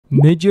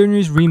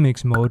Midjourney's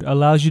remix mode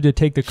allows you to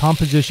take the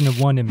composition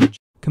of one image,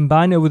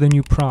 combine it with a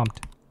new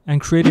prompt,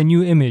 and create a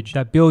new image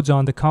that builds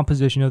on the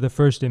composition of the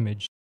first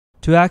image.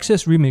 To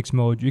access remix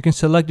mode, you can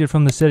select it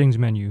from the settings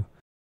menu,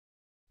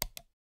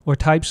 or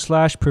type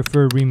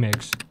 /prefer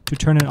remix to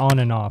turn it on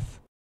and off.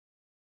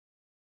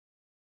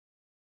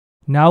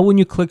 Now when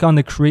you click on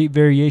the Create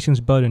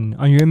Variations button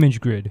on your image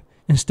grid,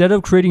 instead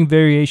of creating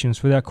variations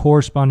for that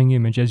corresponding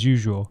image as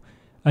usual,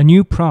 a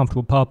new prompt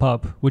will pop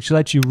up which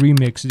lets you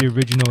remix the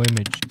original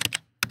image.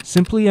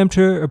 Simply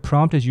enter a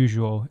prompt as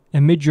usual,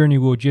 and Midjourney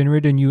will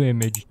generate a new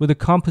image with a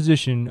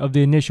composition of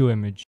the initial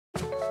image.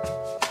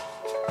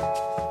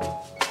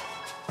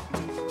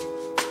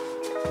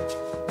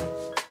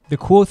 The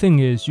cool thing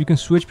is you can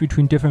switch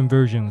between different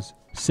versions,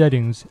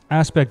 settings,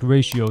 aspect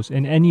ratios,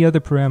 and any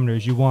other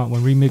parameters you want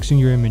when remixing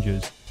your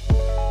images.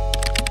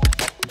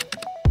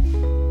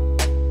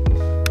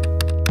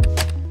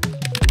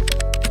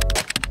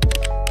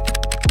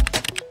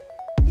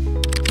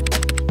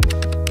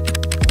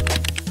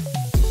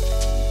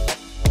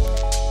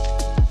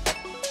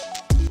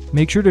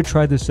 Make sure to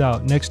try this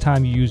out next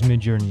time you use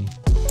Midjourney.